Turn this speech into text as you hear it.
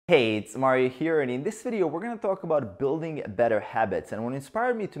Hey, it's Mario here, and in this video we're going to talk about building better habits. And what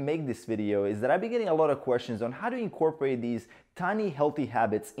inspired me to make this video is that I've been getting a lot of questions on how to incorporate these tiny healthy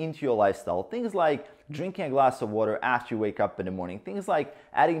habits into your lifestyle. Things like drinking a glass of water after you wake up in the morning, things like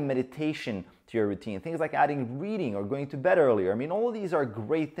adding meditation to your routine, things like adding reading or going to bed earlier. I mean, all of these are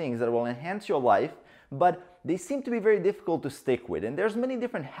great things that will enhance your life, but they seem to be very difficult to stick with. And there's many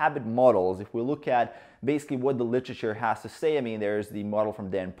different habit models. If we look at basically what the literature has to say, I mean, there's the model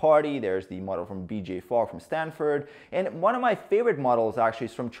from Pardi, there's the model from BJ Fogg from Stanford, and one of my favorite models actually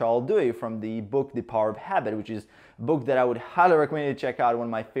is from Charles Duhigg from the book The Power of Habit, which is a book that I would highly recommend you to check out, one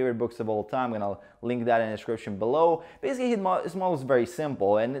of my favorite books of all time. I'm going to link that in the description below. Basically, his model is very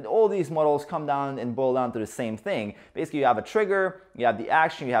simple, and all these models come down and boil down to the same thing. Basically, you have a trigger, you have the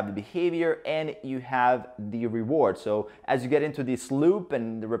action, you have the behavior, and you have the reward. So as you get into this loop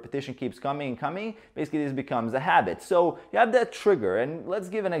and the repetition keeps coming and coming, basically this becomes a habit. So you have that trigger, and let's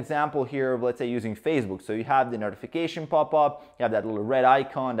give an example here of, let's say, using Facebook. So you have the notification pop up, you have that little red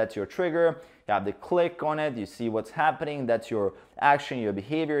icon, that's your trigger. You have the click on it, you see what's happening, that's your action, your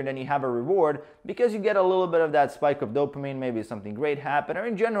behavior, and then you have a reward because you get a little bit of that spike of dopamine, maybe something great happened, or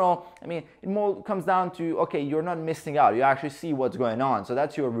in general, I mean, it more comes down to, okay, you're not missing out, you actually see what's going on, so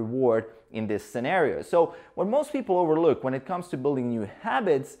that's your reward in this scenario. So what most people overlook when it comes to building new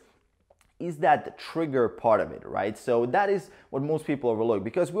habits is that trigger part of it, right? So that is what most people overlook,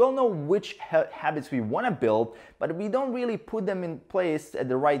 because we all know which habits we want to build, but we don't really put them in place at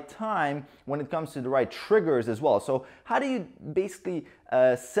the right time when it comes to the right triggers as well. So how do you basically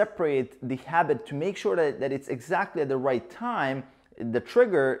separate the habit to make sure that it's exactly at the right time, the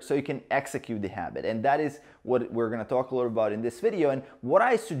trigger, so you can execute the habit? And that is what we're going to talk a little about in this video. And what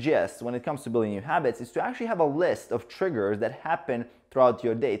I suggest when it comes to building new habits is to actually have a list of triggers that happen throughout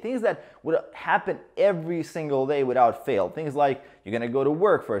your day, things that would happen every single day without fail. Things like you're going to go to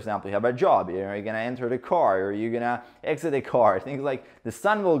work, for example, you have a job, you're going to enter the car, or you're going to exit the car. Things like the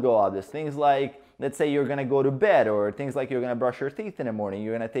sun will go out. There's things like, let's say you're going to go to bed, or things like you're going to brush your teeth in the morning,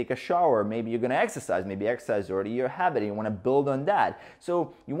 you're going to take a shower, maybe you're going to exercise, maybe exercise is already your habit, you want to build on that.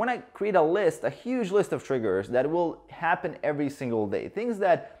 So you want to create a list, a huge list of triggers that will happen every single day. Things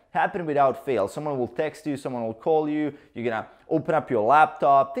that happen without fail. Someone will text you, someone will call you, you're going to open up your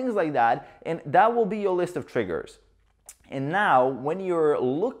laptop, things like that, and that will be your list of triggers. And now, when you're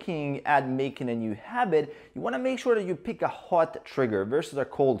looking at making a new habit, you want to make sure that you pick a hot trigger versus a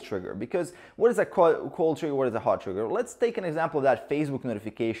cold trigger. Because what is a cold trigger, what is a hot trigger? Let's take an example of that Facebook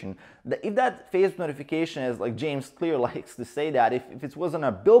notification. If that Facebook notification is, like James Clear likes to say that, if it was on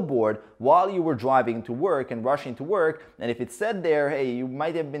a billboard while you were driving to work and rushing to work, and if it said there, hey, you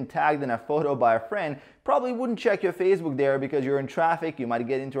might have been tagged in a photo by a friend, probably wouldn't check your Facebook there because you're in traffic, you might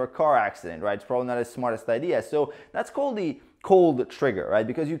get into a car accident, right? It's probably not the smartest idea. So that's called the cold trigger, right?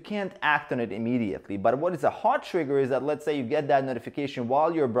 Because you can't act on it immediately. But what is a hot trigger is that, let's say you get that notification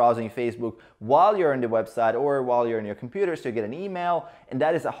while you're browsing Facebook, while you're on the website, or while you're on your computer, so you get an email, and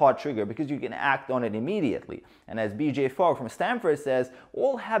that is a hot trigger because you can act on it immediately. And as BJ Fogg from Stanford says,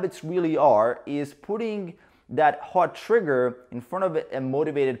 all habits really are is putting that hot trigger in front of a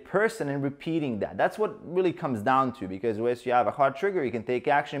motivated person and repeating that. That's what really comes down to, because once you have a hot trigger, you can take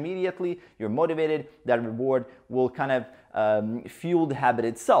action immediately, you're motivated, that reward will kind of fuel the habit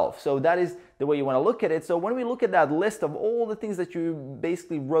itself. So that is the way you want to look at it. So when we look at that list of all the things that you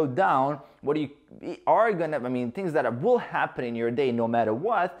basically wrote down, what you are gonna, I mean, things that will happen in your day no matter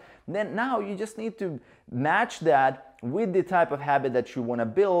what, then now you just need to match that with the type of habit that you want to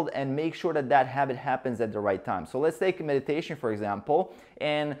build and make sure that that habit happens at the right time. So let's take meditation, for example,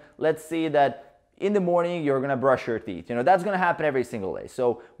 and let's say that in the morning you're going to brush your teeth. You know, that's going to happen every single day.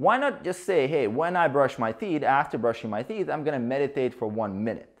 So why not just say, hey, when I brush my teeth, after brushing my teeth, I'm going to meditate for 1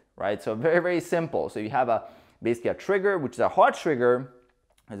 minute, right? So very, very simple. So you have basically a trigger, which is a hot trigger.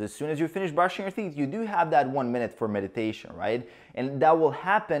 As soon as you finish brushing your teeth, you do have that 1 minute for meditation, right? And that will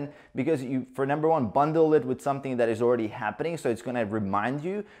happen because you, for number one, bundle it with something that is already happening, so it's going to remind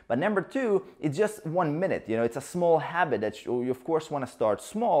you. But number two, it's just 1 minute. You know, it's a small habit that you of course want to start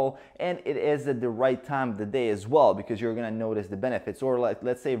small, and it is at the right time of the day as well, because you're going to notice the benefits. Or like,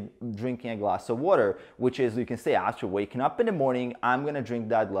 let's say drinking a glass of water, which is, you can say, after waking up in the morning, I'm going to drink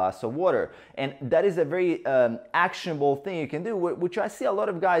that glass of water. And that is a very actionable thing you can do, which I see a lot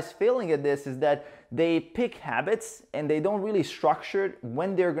of guys failing at this, is that they pick habits and they don't really structure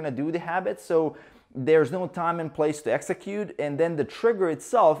when they're going to do the habits. So there's no time and place to execute. And then the trigger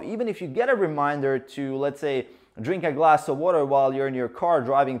itself, even if you get a reminder to, let's say, drink a glass of water while you're in your car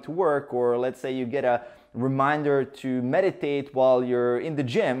driving to work, or let's say you get a reminder to meditate while you're in the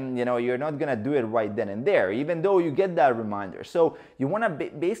gym, you know, you're not gonna do it right then and there, even though you get that reminder. So you wanna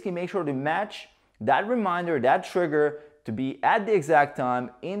basically make sure to match that reminder, that trigger, to be at the exact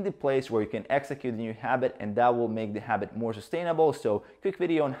time in the place where you can execute the new habit, and that will make the habit more sustainable. So quick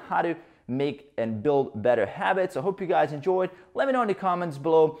video on how to make and build better habits. I hope you guys enjoyed. Let me know in the comments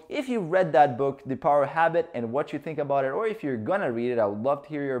below if you read that book, The Power of Habit, and what you think about it, or if you're gonna read it. I would love to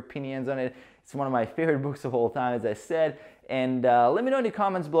hear your opinions on it. It's one of my favorite books of all time, as I said. And let me know in the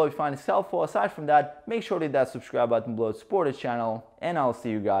comments below if you find it helpful. Aside from that, make sure to hit that subscribe button below to support the channel, and I'll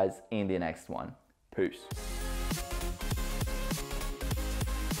see you guys in the next one. Peace.